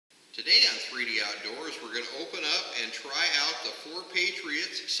3D Outdoors. We're going to open up and try out the 4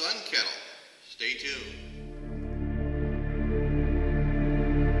 Patriots Sun Kettle. Stay tuned.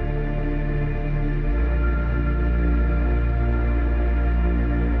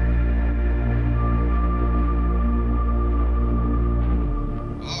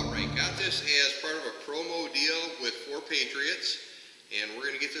 Alright, got this as part of a promo deal with 4 Patriots, and we're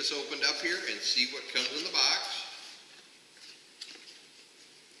going to get this opened up here and see what comes in the box.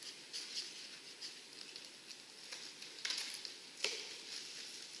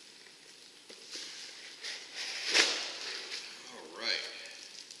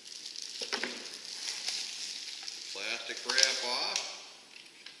 Plastic wrap off.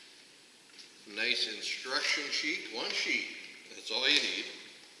 Nice instruction sheet. 1 sheet. That's all you need.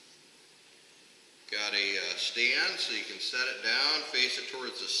 Got a stand so you can set it down, face it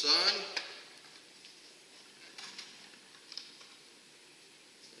towards the sun.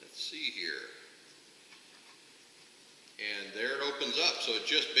 Let's see here. And there it opens up. So it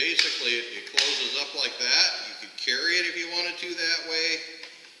just basically, it closes up like that. You could carry it if you wanted to that way.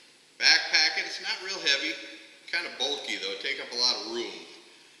 Backpack it. It's not real heavy. Kind of bulky though, take up a lot of room.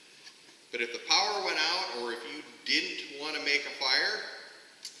 But if the power went out, or if you didn't want to make a fire,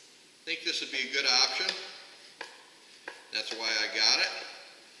 I think this would be a good option. That's why I got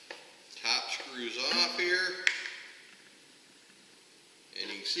it. Top screws off here.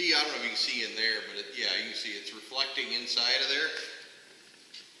 And you can see, I don't know if you can see in there, but yeah, you can see it's reflecting inside of there.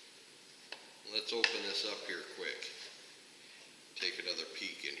 Let's open this up here quick. Take another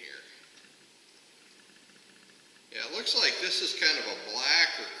peek in here. Yeah, it looks like this is kind of a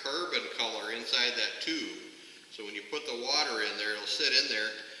black or carbon color inside that tube. So when you put the water in there, it'll sit in there,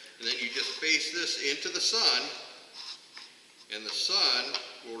 and then you just face this into the sun, and the sun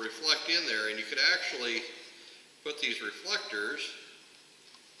will reflect in there, and you could actually put these reflectors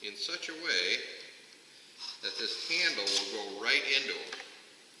in such a way that this handle will go right into them.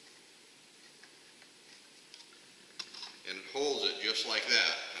 And it holds it just like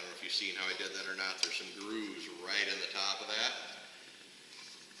that. I don't know if you've seen how I did that or not. There's some grooves right in the top of that.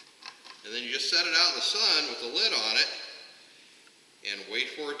 And then you just set it out in the sun with the lid on it and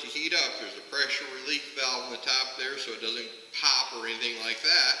wait for it to heat up. There's a pressure relief valve on the top there so it doesn't pop or anything like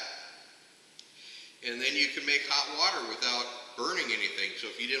that. And then you can make hot water without burning anything. So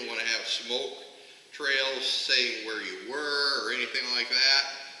if you didn't want to have smoke trails saying where you were or anything like that,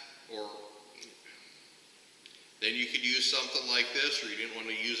 or then you could use something like this, or you didn't want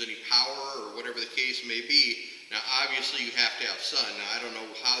to use any power or whatever the case may be. Now obviously you have to have sun. Now I don't know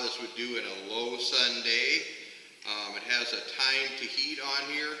how this would do in a low sun day. It has a time to heat on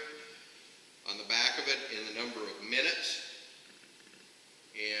here, on the back of it, in the number of minutes,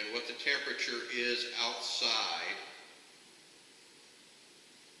 and what the temperature is outside.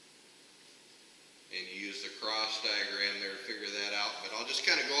 And you use the cross diagram there to figure that out. But I'll just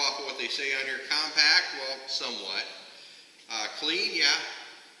kind of go off of what they say on here. Compact, well, somewhat. Clean, yeah.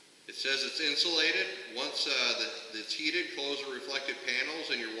 It says it's insulated. Once it's heated, close the reflected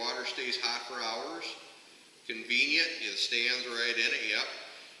panels and your water stays hot for hours. Convenient, it stands right in it, yep.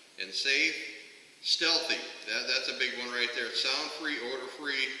 And safe. Stealthy, that's a big one right there. Sound-free,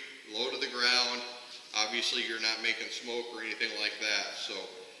 odor-free, low to the ground. Obviously you're not making smoke or anything like that. So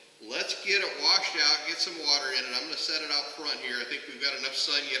let's get it washed out, get some water in it. I'm going to set it out front here. I think we've got enough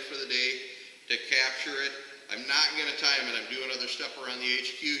sun yet for the day to capture it. I'm not going to time it. I'm doing other stuff around the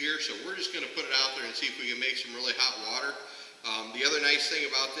HQ here, so we're just going to put it out there and see if we can make some really hot water. The other nice thing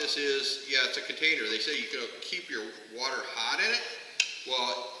about this is, yeah, it's a container. They say you can keep your water hot in it.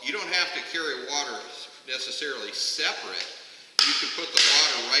 Well, you don't have to carry water necessarily separate. You can put the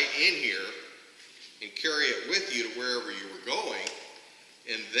water right in here and carry it with you to wherever you were going,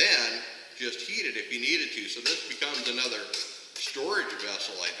 and then just heat it if you needed to. So this becomes another storage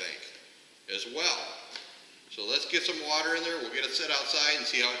vessel, I think, as well. So let's get some water in there. We'll get it set outside and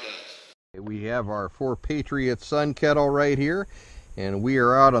see how it does. We have our 4 Patriots Sun Kettle right here, and we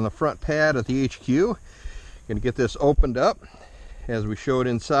are out on the front pad at the HQ. Going to get this opened up as we showed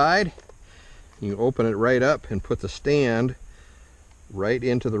inside. You open it right up and put the stand right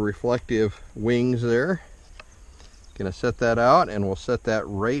into the reflective wings there. Going to set that out, and we'll set that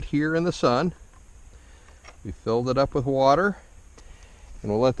right here in the sun. We filled it up with water,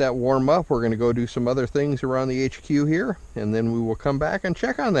 and we'll let that warm up. We're going to go do some other things around the HQ here, and then we will come back and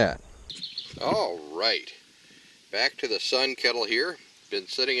check on that. All right, back to the Sun Kettle here. Been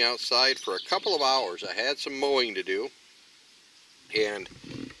sitting outside for a couple of hours. I had some mowing to do, and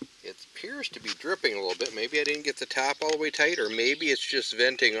it appears to be dripping a little bit. Maybe I didn't get the top all the way tight, or maybe it's just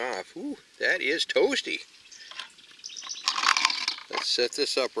venting off. Ooh, that is toasty. Let's set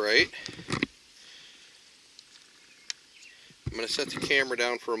this up right. I'm going to set the camera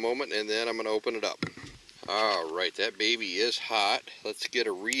down for a moment and then I'm going to open it up. Alright, that baby is hot. Let's get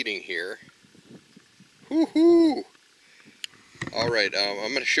a reading here. Woohoo! Alright, I'm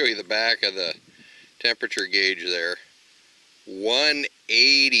going to show you the back of the temperature gauge there.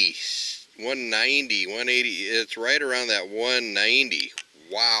 180, 190, 180, it's right around that 190.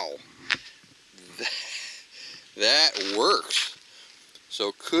 Wow. That works.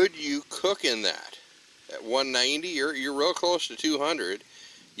 So could you cook in that? At 190, you're real close to 200.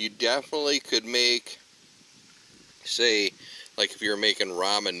 You definitely could make, say, like if you're making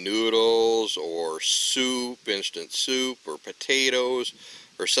ramen noodles or soup, instant soup, or potatoes,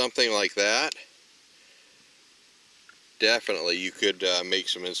 or something like that. Definitely, you could make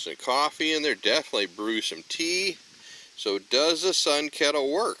some instant coffee in there, definitely brew some tea. So does the Sun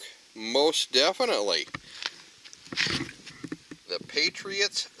Kettle work? Most definitely. The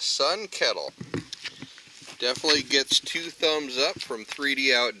Patriots Sun Kettle. Definitely gets 2 thumbs up from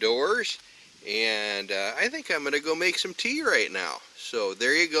 3D Outdoors. And I think I'm going to go make some tea right now. So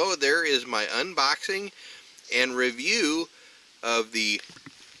there you go. There is my unboxing and review of the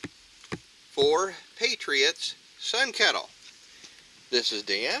 4 Patriots Sun Kettle. This is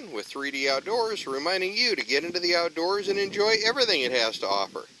Dan with 3D Outdoors, reminding you to get into the outdoors and enjoy everything it has to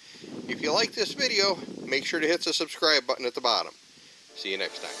offer. If you like this video, make sure to hit the subscribe button at the bottom. See you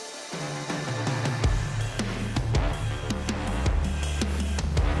next time.